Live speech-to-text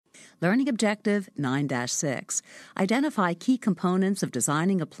Learning Objective 9-6. Identify key components of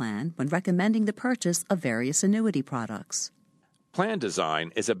designing a plan when recommending the purchase of various annuity products. Plan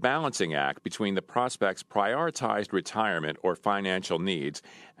design is a balancing act between the prospect's prioritized retirement or financial needs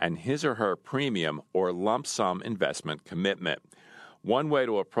and his or her premium or lump sum investment commitment. One way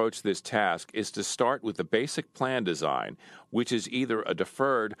to approach this task is to start with the basic plan design, which is either a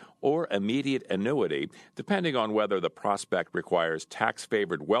deferred or immediate annuity, depending on whether the prospect requires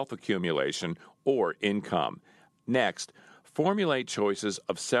tax-favored wealth accumulation or income. Next, formulate choices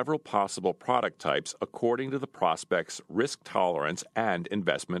of several possible product types according to the prospect's risk tolerance and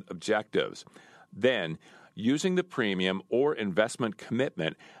investment objectives. Then, using the premium or investment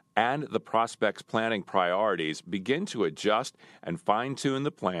commitment and the prospect's planning priorities, begin to adjust and fine-tune the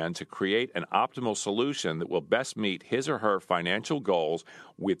plan to create an optimal solution that will best meet his or her financial goals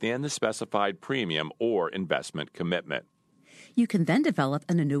within the specified premium or investment commitment. You can then develop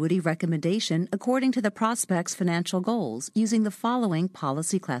an annuity recommendation according to the prospect's financial goals using the following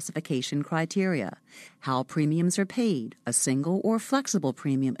policy classification criteria: how premiums are paid, a single or flexible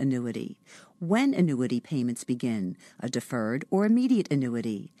premium annuity, when annuity payments begin, a deferred or immediate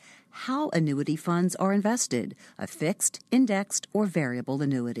annuity, how annuity funds are invested, a fixed, indexed, or variable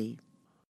annuity.